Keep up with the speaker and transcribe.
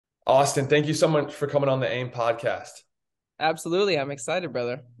Austin, thank you so much for coming on the AIM podcast. Absolutely. I'm excited,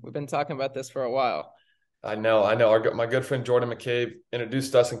 brother. We've been talking about this for a while. I know. My good friend Jordan McCabe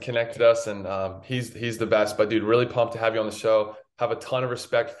introduced us and connected us, and he's the best. But dude, really pumped to have you on the show. Have a ton of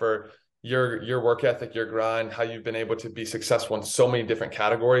respect for your work ethic, your grind, how you've been able to be successful in so many different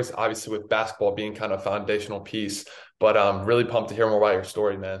categories. Obviously, with basketball being kind of a foundational piece, but really pumped to hear more about your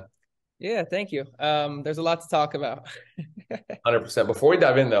story, man. Yeah, thank you. There's a lot to talk about. 100%. Before we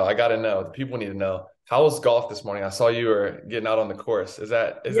dive in, though, I got to know. The people need to know. How was golf this morning? I saw you were getting out on the course. Is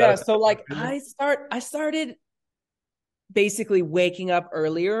that Yeah, a so like for you? I started basically waking up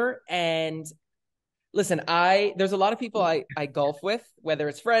earlier and listen, I there's a lot of people I golf with, whether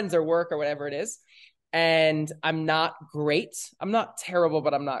it's friends or work or whatever it is, and I'm not great. I'm not terrible,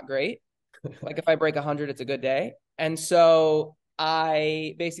 but I'm not great. Like if I break 100, it's a good day. And so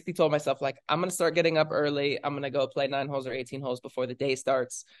I basically told myself like I'm gonna start getting up early. I'm gonna go play 9 holes or 18 holes before the day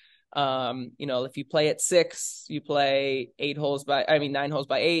starts. If you play at 6, you play 8 holes by 9 holes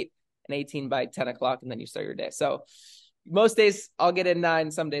by 8 and 18 by 10 o'clock, and then you start your day. So most days I'll get in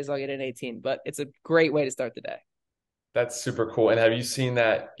 9, some days I'll get in 18, but it's a great way to start the day. That's super cool. And have you seen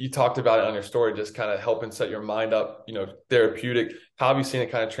that? You talked about it on your story, just kind of helping set your mind up, therapeutic. How have you seen it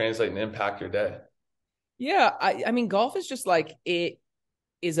kind of translate and impact your day? Yeah, I mean golf is just like it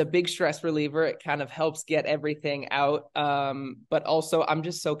is a big stress reliever. It kind of helps get everything out. But also I'm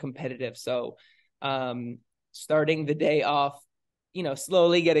just so competitive. So um, starting the day off,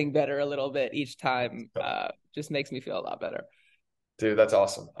 slowly getting better a little bit each time just makes me feel a lot better. Dude, that's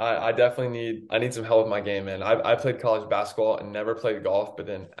awesome. I need some help with my game, man. I played college basketball and never played golf, but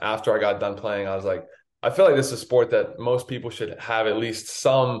then after I got done playing, I was like, I feel like this is a sport that most people should have at least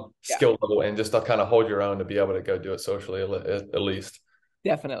some Yeah, skill level in just to kind of hold your own to be able to go do it socially at least.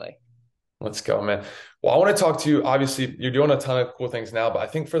 definitely. Let's go, man. Well, I want to talk to you. Obviously, you're doing a ton of cool things now, but I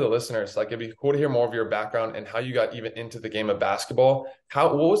think for the listeners, like it'd be cool to hear more of your background and how you got even into the game of basketball.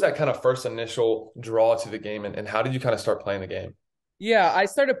 What was that kind of first initial draw to the game and how did you kind of start playing the game? Yeah, I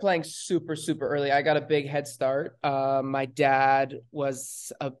started playing super, super early. I got a big head start. My dad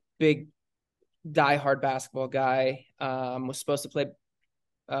was a big diehard basketball guy. Was supposed to play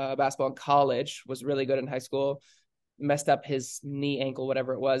basketball in college, was really good in high school, messed up his knee, ankle,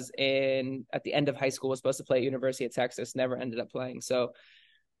 whatever it was. And at the end of high school, was supposed to play at University of Texas, never ended up playing. So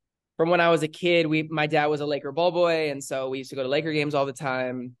from when I was a kid, my dad was a Laker ball boy. And so we used to go to Laker games all the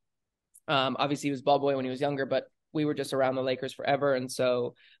time. Obviously, he was ball boy when he was younger, but we were just around the Lakers forever. And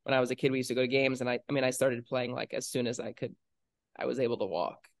so when I was a kid, we used to go to games. And I started playing like as soon as I was able to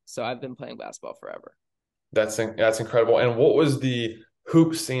walk. So I've been playing basketball forever. That's incredible. And what was the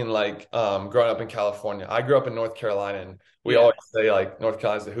hoop scene like growing up in California? I grew up in North Carolina, and we Yeah. always say like North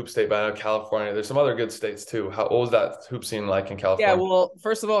Carolina's the hoop state, but I know California, there's some other good states too. What was that hoop scene like in Yeah, California? well,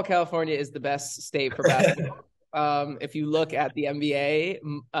 first of all, California is the best state for basketball. If you look at the NBA,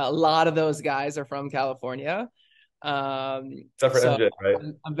 a lot of those guys are from California. Except for So MJ, right?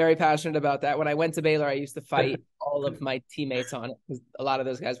 I'm very passionate about that. When I went to Baylor, I used to fight all of my teammates on it because a lot of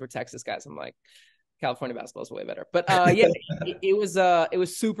those guys were Texas guys. I'm like, California basketball is way better. But yeah, it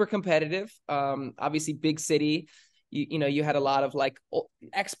was super competitive. Obviously, big city. You had a lot of like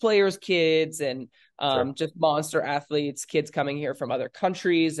ex players, kids, and Sure. just monster athletes, kids coming here from other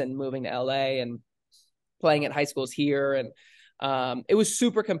countries and moving to LA and playing at high schools here. And it was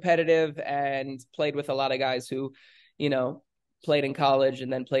super competitive and played with a lot of guys who, you know, played in college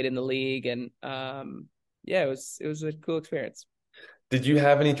and then played in the league. And yeah, it was a cool experience. Did you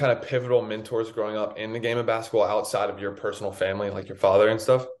have any kind of pivotal mentors growing up in the game of basketball outside of your personal family, like your father and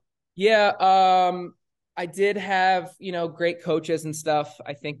stuff? Yeah, I did have, great coaches and stuff.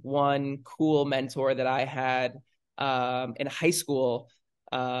 I think one cool mentor that I had in high school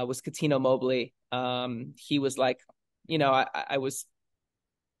was Katino Mobley. He was like, I was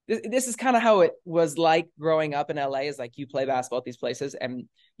this is kind of how it was like growing up in LA is like you play basketball at these places and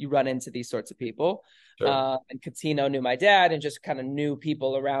you run into these sorts of people. Sure. And Catino knew my dad and just kind of knew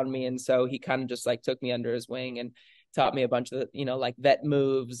people around me. And so he kind of just like took me under his wing and taught me a bunch of, like vet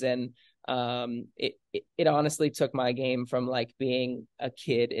moves. And it honestly took my game from like being a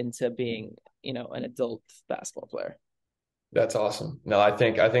kid into being, an adult basketball player. That's awesome. No, I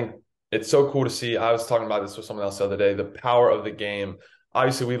think it's so cool to see. I was talking about this with someone else the other day, the power of the game.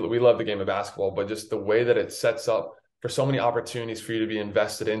 Obviously, we love the game of basketball, but just the way that it sets up for so many opportunities for you to be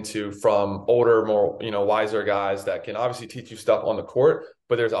invested into from older, more, wiser guys that can obviously teach you stuff on the court,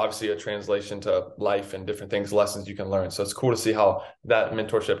 but there's obviously a translation to life and different things, lessons you can learn. So it's cool to see how that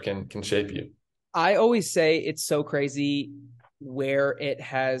mentorship can shape you. I always say it's so crazy where it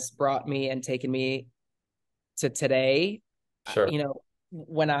has brought me and taken me to today. Sure.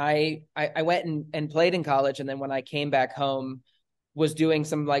 when I went and played in college, and then when I came back home, was doing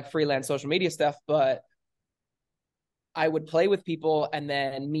some like freelance social media stuff, but I would play with people and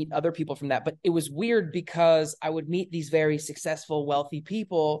then meet other people from that. But it was weird because I would meet these very successful, wealthy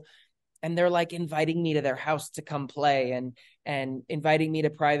people, and they're like inviting me to their house to come play and inviting me to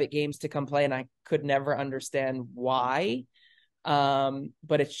private games to come play, and I could never understand why.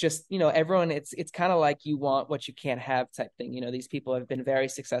 But it's just, everyone, it's kind of like you want what you can't have type thing. These people have been very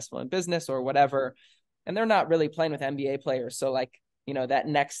successful in business or whatever, and they're not really playing with NBA players. So like, that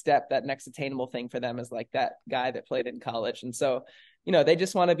next step, that next attainable thing for them is like that guy that played in college. And so, they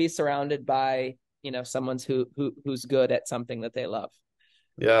just want to be surrounded by, someone's who's good at something that they love.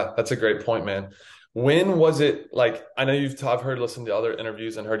 Yeah, that's a great point, man. When was it like, I know I've heard, listened to other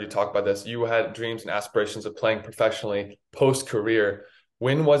interviews and heard you talk about this. You had dreams and aspirations of playing professionally post career.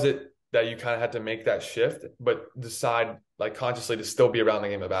 When was it that you kind of had to make that shift, but decide like consciously to still be around the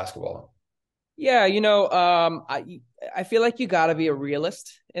game of basketball? Yeah, I feel like you got to be a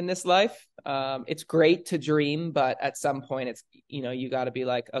realist in this life. It's great to dream, but at some point, it's you got to be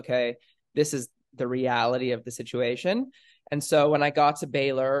like, okay, this is the reality of the situation. And so when I got to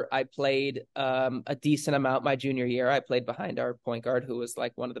Baylor, I played a decent amount my junior year. I played behind our point guard, who was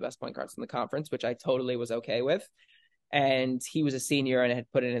like one of the best point guards in the conference, which I totally was okay with. And he was a senior and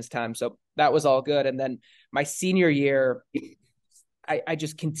had put in his time, so that was all good. And then my senior year, I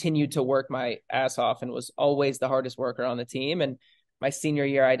just continued to work my ass off and was always the hardest worker on the team. And my senior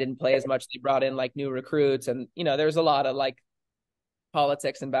year, I didn't play as much. They brought in like new recruits, and there's a lot of like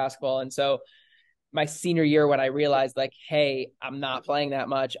politics in basketball. And so my senior year, when I realized like, hey, I'm not playing that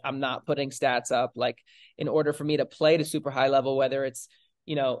much, I'm not putting stats up. Like, in order for me to play to super high level, whether it's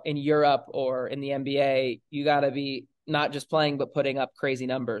in Europe or in the NBA, you got to be not just playing but putting up crazy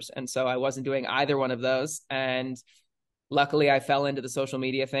numbers. And so I wasn't doing either one of those. And luckily, I fell into the social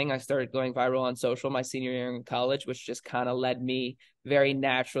media thing. I started going viral on social my senior year in college, which just kind of led me very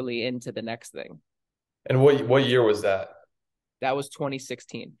naturally into the next thing. And what year was that? That was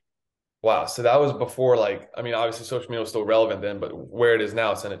 2016. Wow. So that was before, like, I mean, obviously social media was still relevant then, but where it is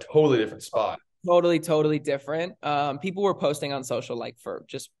now, it's in a totally different spot. Totally, totally different. People were posting on social like for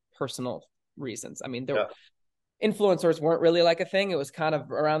just personal reasons. I mean, Yeah, influencers weren't really like a thing. It was kind of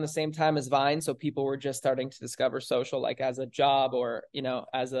around the same time as Vine, so people were just starting to discover social like as a job or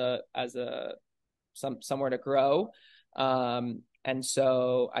as a somewhere to grow. And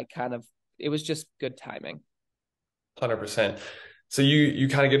so I kind of it was just good timing. 100%. So you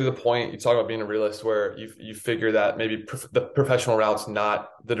kind of get to the point, you talk about being a realist where you figure that maybe the professional route's not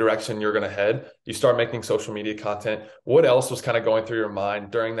the direction you're going to head. You start making social media content. What else was kind of going through your mind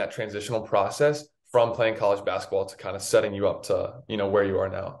during that transitional process from playing college basketball to kind of setting you up to, where you are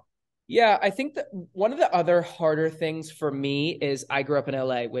now? Yeah, I think that one of the other harder things for me is I grew up in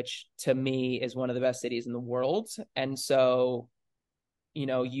LA, which to me is one of the best cities in the world. And so,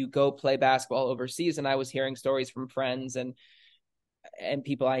 you go play basketball overseas, and I was hearing stories from friends and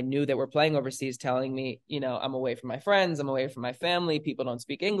people I knew that were playing overseas telling me, I'm away from my friends, I'm away from my family, people don't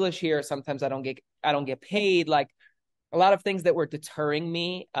speak English here. Sometimes I don't get paid, like a lot of things that were deterring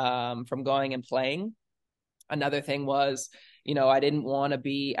me from going and playing. Another thing was, I didn't want to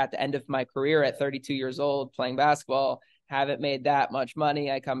be at the end of my career at 32 years old playing basketball, haven't made that much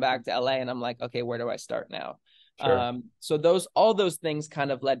money. I come back to LA and I'm like, okay, where do I start now? Sure. So all those things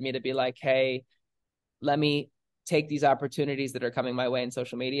kind of led me to be like, hey, let me take these opportunities that are coming my way in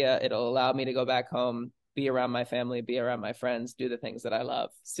social media. It'll allow me to go back home, be around my family, be around my friends, do the things that I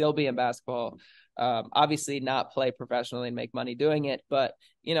love, still be in basketball. Obviously not play professionally and make money doing it, but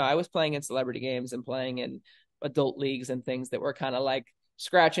I was playing in celebrity games and playing in adult leagues and things that were kind of like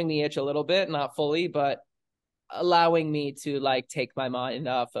scratching the itch a little bit, not fully, but allowing me to like take my mind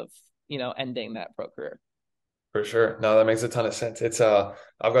off of, ending that pro career. For sure. No, that makes a ton of sense.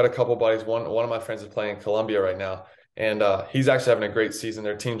 I've got a couple buddies. One of my friends is playing in Colombia right now, and he's actually having a great season.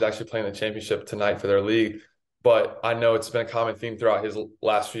 Their team's actually playing the championship tonight for their league. But I know it's been a common theme throughout his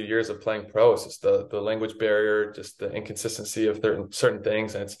last few years of playing pro. It's just the language barrier, just the inconsistency of certain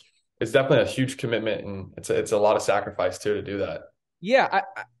things, and it's definitely a huge commitment, and it's a lot of sacrifice too to do that. Yeah.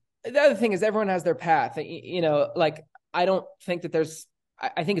 The other thing is everyone has their path. Like I don't think that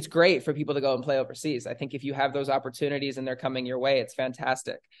I think it's great for people to go and play overseas. I think if you have those opportunities and they're coming your way, it's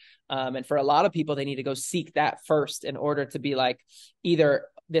fantastic. And for a lot of people, they need to go seek that first in order to be like, either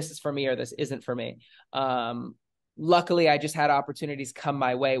this is for me or this isn't for me. Luckily, I just had opportunities come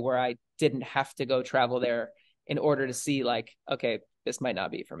my way where I didn't have to go travel there in order to see like, okay, this might not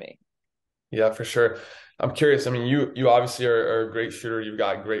be for me. Yeah, for sure. I'm curious. I mean, you obviously are a great shooter. You've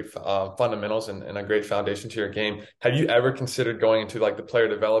got great fundamentals and a great foundation to your game. Have you ever considered going into like the player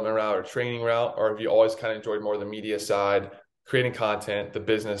development route or training route, or have you always kind of enjoyed more the media side, creating content, the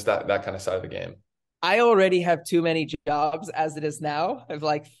business, that kind of side of the game? I already have too many jobs as it is now. I have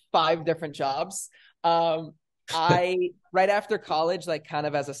like five different jobs. Um, I right after college, like kind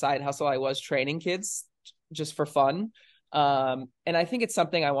of as a side hustle, I was training kids just for fun. And I think it's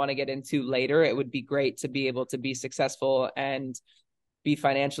something I want to get into later. It would be great to be able to be successful and be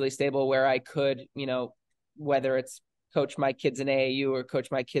financially stable where I could, whether it's coach my kids in AAU or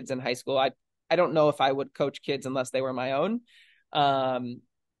coach my kids in high school. I don't know if I would coach kids unless they were my own. Um,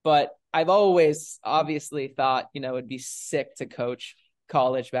 but I've always obviously thought, it'd be sick to coach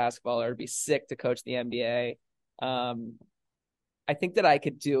college basketball or it'd be sick to coach the NBA. Um, I think that I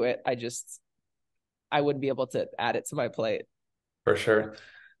could do it. I wouldn't be able to add it to my plate. For sure.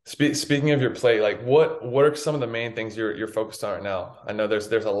 Speaking of your play, like what are some of the main things you're focused on right now? I know there's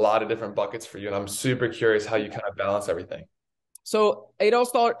a lot of different buckets for you, and I'm super curious how you kind of balance everything. So it all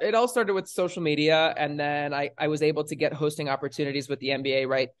started with social media, and then I was able to get hosting opportunities with the NBA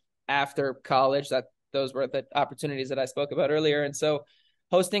right after college. That those were the opportunities that I spoke about earlier. And so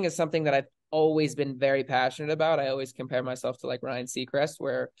hosting is something that I've always been very passionate about. I always compare myself to like Ryan Seacrest,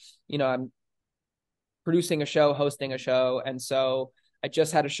 where, I'm producing a show, hosting a show. And so I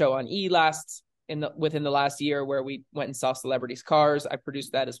just had a show on within the last year where we went and saw celebrities' cars. I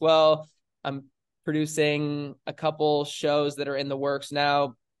produced that as well. I'm producing a couple shows that are in the works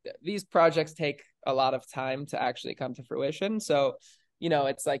now. These projects take a lot of time to actually come to fruition. So,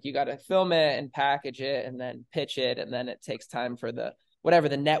 it's like you got to film it and package it and then pitch it. And then it takes time for the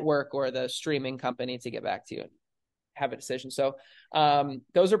network or the streaming company to get back to you and have a decision. So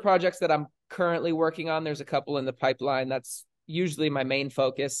those are projects that I'm currently working on. There's a couple in the pipeline. That's usually my main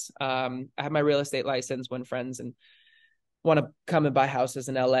focus. I have my real estate license. When friends and want to come and buy houses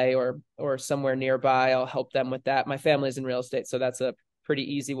in LA or somewhere nearby, I'll help them with that. My family's in real estate, so that's a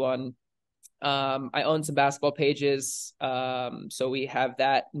pretty easy one. I own some basketball pages, so we have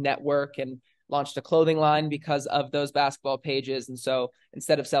that network and launched a clothing line because of those basketball pages. And so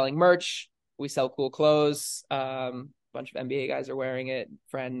instead of selling merch, we sell cool clothes. A bunch of NBA guys are wearing it,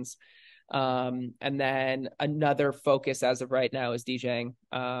 friends. And then another focus as of right now is DJing.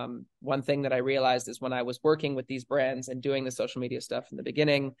 One thing that I realized is when I was working with these brands and doing the social media stuff in the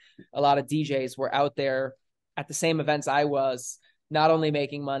beginning, a lot of DJs were out there at the same events I was, not only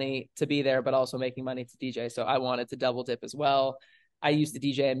making money to be there, but also making money to DJ. So I wanted to double dip as well. I used to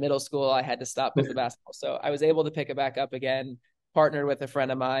DJ in middle school. I had to stop with the basketball. So I was able to pick it back up again, partnered with a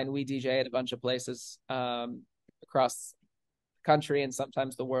friend of mine. We DJ at a bunch of places across the country and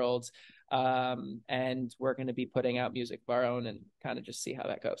sometimes the world. And we're going to be putting out music of our own and kind of just see how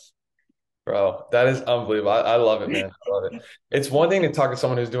that goes. Bro, that is unbelievable. I love it, man. I love it. It's one thing to talk to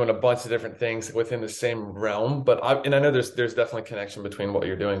someone who's doing a bunch of different things within the same realm, but I know there's definitely connection between what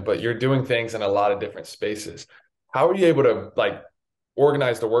you're doing, but you're doing things in a lot of different spaces. How are you able to like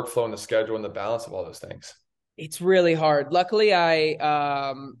organize the workflow and the schedule and the balance of all those things? It's really hard. Luckily,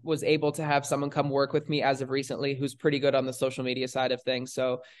 I was able to have someone come work with me as of recently who's pretty good on the social media side of things.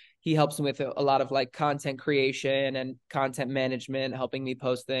 So he helps me with a lot of like content creation and content management, helping me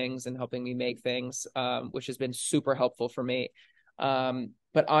post things and helping me make things, which has been super helpful for me.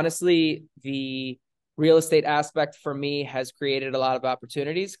 But honestly, the real estate aspect for me has created a lot of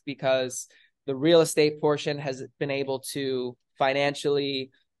opportunities because the real estate portion has been able to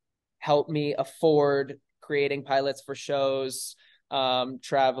financially help me afford creating pilots for shows,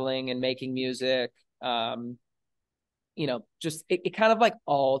 traveling and making music. Just it kind of like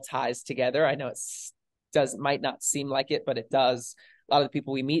all ties together. I know might not seem like it, but it does. A lot of the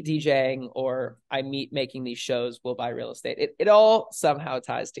people we meet DJing or I meet making these shows will buy real estate. It all somehow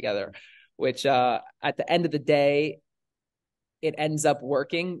ties together, which at the end of the day, it ends up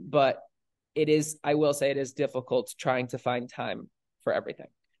working, but I will say it is difficult trying to find time for everything.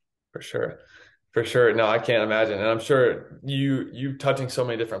 For sure. For sure. No, I can't imagine. And I'm sure you touching so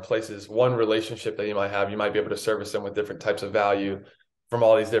many different places, one relationship that you might have, you might be able to service them with different types of value from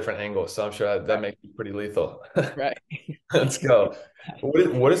all these different angles. So I'm sure that makes it pretty lethal. Right. Let's go.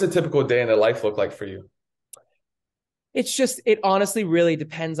 What does a typical day in the life look like for you? It honestly really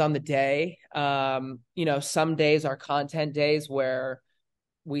depends on the day. Some days are content days where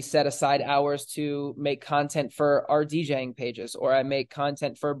we set aside hours to make content for our DJing pages, or I make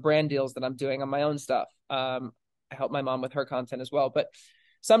content for brand deals that I'm doing on my own stuff. I help my mom with her content as well. But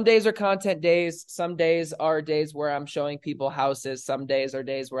some days are content days. Some days are days where I'm showing people houses. Some days are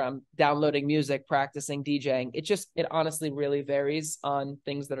days where I'm downloading music, practicing DJing. It honestly really varies on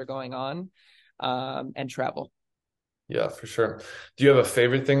things that are going on, and travel. Yeah, for sure. Do you have a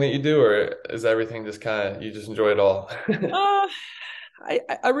favorite thing that you do, or is everything just kind of you just enjoy it all? Uh,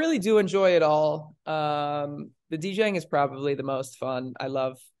 I really do enjoy it all. The DJing is probably the most fun. I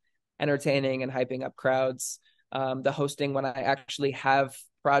love entertaining and hyping up crowds. The hosting when I actually have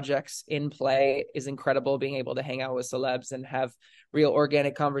projects in play is incredible. Being able to hang out with celebs and have real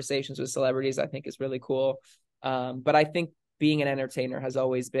organic conversations with celebrities, I think is really cool. But I think being an entertainer has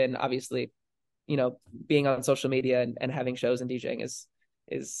always been, obviously, being on social media and having shows and DJing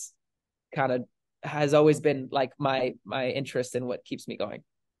is kind of has always been like my interest in what keeps me going.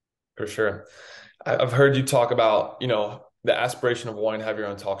 For sure. I've heard you talk about, the aspiration of wanting to have your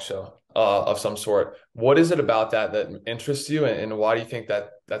own talk show of some sort. What is it about that that interests you, and why do you think that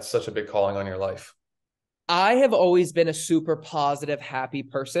that's such a big calling on your life? I have always been a super positive, happy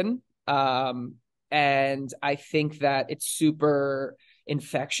person. And I think that it's super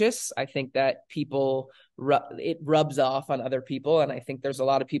infectious. I think that it rubs off on other people. And I think there's a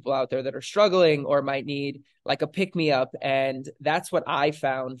lot of people out there that are struggling or might need like a pick me up. And that's what I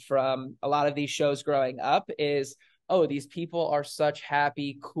found from a lot of these shows growing up is, oh, these people are such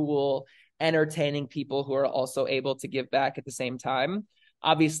happy, cool, entertaining people who are also able to give back at the same time.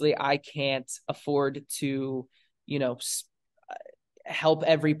 Obviously, I can't afford to, you know, help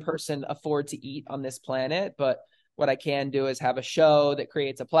every person afford to eat on this planet, but what I can do is have a show that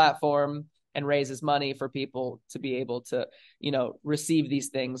creates a platform and raises money for people to be able to, receive these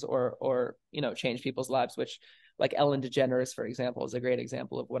things or change people's lives, which like Ellen DeGeneres, for example, is a great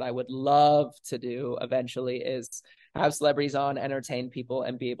example of what I would love to do eventually is have celebrities on, entertain people,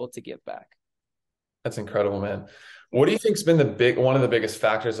 and be able to give back. That's incredible, man. What do you think's been one of the biggest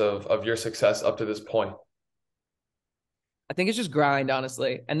factors of your success up to this point? I think it's just grind,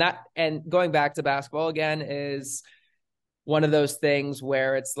 honestly. And going back to basketball again is one of those things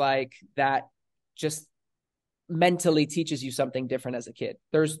where it's like that just mentally teaches you something different as a kid.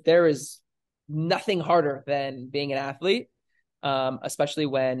 There is nothing harder than being an athlete, especially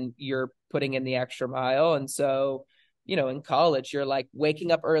when you're putting in the extra mile. And so, in college, you're like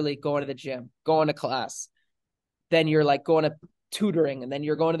waking up early, going to the gym, going to class. Then you're like going to tutoring, and then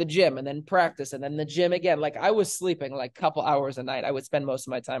you're going to the gym, and then practice, and then the gym again. Like I was sleeping like a couple hours a night. I would spend most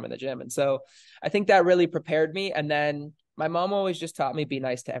of my time in the gym. And so I think that really prepared me. And then my mom always just taught me be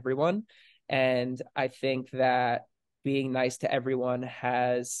nice to everyone. And I think that being nice to everyone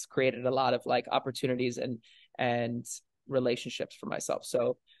has created a lot of like opportunities and relationships for myself.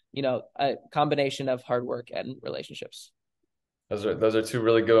 So, a combination of hard work and relationships. Those are two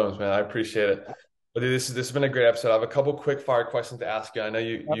really good ones, man. I appreciate it. But dude, this has been a great episode. I have a couple quick fire questions to ask you. I know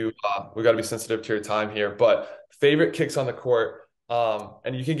we got to be sensitive to your time here, but favorite kicks on the court.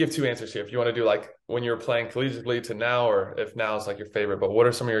 And you can give two answers here if you want to do like when you were playing collegiately to now, or if now is like your favorite. But what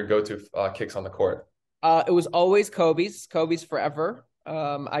are some of your go-to kicks on the court? It was always Kobe's forever.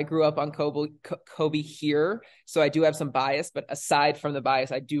 I grew up on Kobe here, so I do have some bias. But aside from the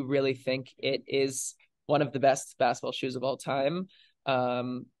bias, I do really think it is one of the best basketball shoes of all time.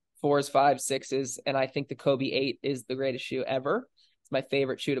 Fours, fives, sixes, and I think the Kobe 8 is the greatest shoe ever. It's my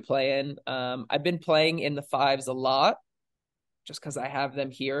favorite shoe to play in. I've been playing in the fives a lot just because I have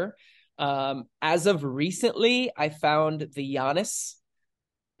them here. As of recently, I found the Giannis,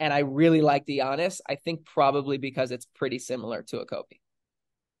 and I really like the Giannis. I think probably because it's pretty similar to a Kobe.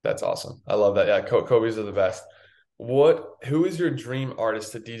 That's awesome. I love that. Yeah, Kobe's are the best. Who is your dream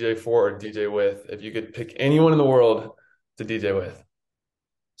artist to DJ for or DJ with? If you could pick anyone in the world to DJ with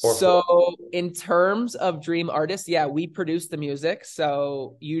or for. So, in terms of dream artists, yeah, we produce the music.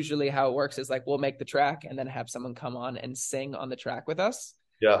 So, usually how it works is like we'll make the track and then have someone come on and sing on the track with us.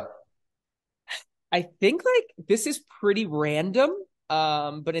 Yeah. I think like this is pretty random.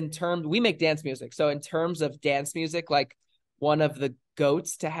 But we make dance music. So, in terms of dance music, like one of the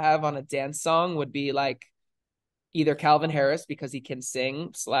goats to have on a dance song would be like either Calvin Harris because he can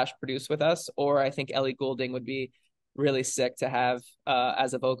sing / produce with us, or I think Ellie Goulding would be really sick to have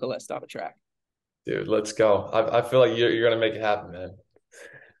as a vocalist on a track. Dude, let's go. I feel like you're gonna make it happen, man.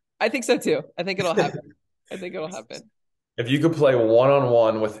 I think so too. I think it'll happen. I think it'll happen. If you could play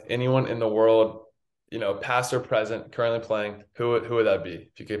one-on-one with anyone in the world, past or present, currently playing, who would that be?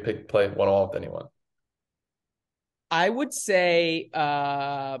 If you could play one-on-one with anyone. I would say,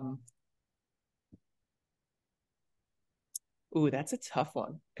 ooh, that's a tough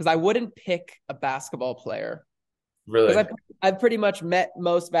one because I wouldn't pick a basketball player because Really? I've pretty much met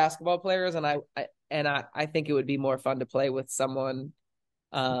most basketball players, and I think it would be more fun to play with someone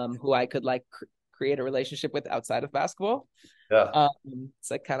who I could like create a relationship with outside of basketball. Yeah. It's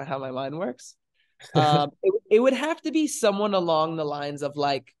like kind of how my mind works. It would have to be someone along the lines of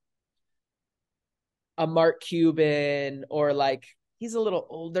like a Mark Cuban, or like he's a little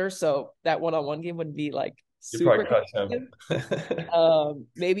older, so that one-on-one game wouldn't be like You super probably crush competitive. him.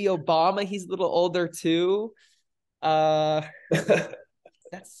 Maybe Obama, he's a little older too. Uh,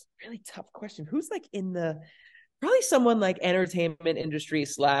 that's a really tough question. Who's like in the probably someone like entertainment industry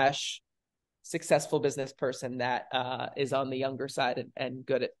slash successful business person that is on the younger side and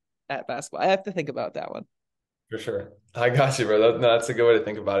good at basketball. I have to think about that one. For sure. I got you, bro. No, that's a good way to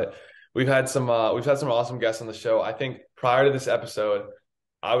think about it. We've had some awesome guests on the show. I think prior to this episode,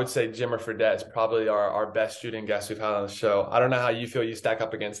 I would say Jimmer Fredette is probably our best shooting guest we've had on the show. I don't know how you feel you stack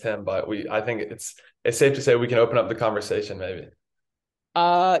up against him, but I think it's safe to say we can open up the conversation maybe.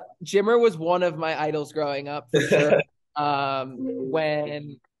 Jimmer was one of my idols growing up for sure.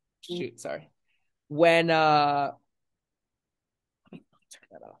 When shoot, sorry. When let me turn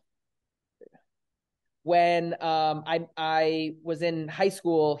that off. When I was in high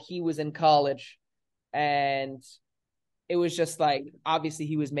school, he was in college, and it was just like obviously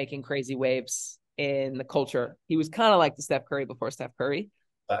he was making crazy waves in the culture. He was kind of like the Steph Curry before Steph Curry,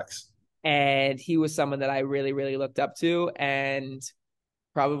 Facts. and he was someone that I really really looked up to, and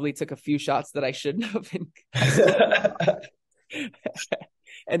probably took a few shots that I shouldn't have in high school.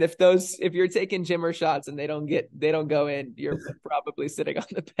 And if you're taking Jimmer shots and they don't go in, you're probably sitting on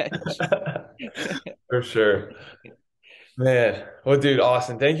the bench. For sure. Man, well, dude,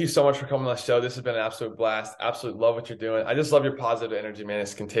 Austin, thank you so much for coming on the show. This has been an absolute blast. Absolutely love what you're doing. I just love your positive energy, man.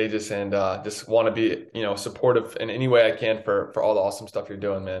 It's contagious, and just want to be, supportive in any way I can for all the awesome stuff you're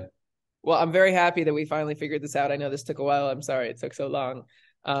doing, man. Well, I'm very happy that we finally figured this out. I know this took a while. I'm sorry it took so long.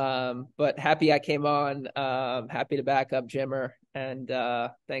 But happy I came on. Happy to back up Jimmer, and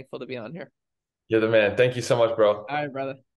thankful to be on here. You're the man. Thank you so much, bro. All right, brother.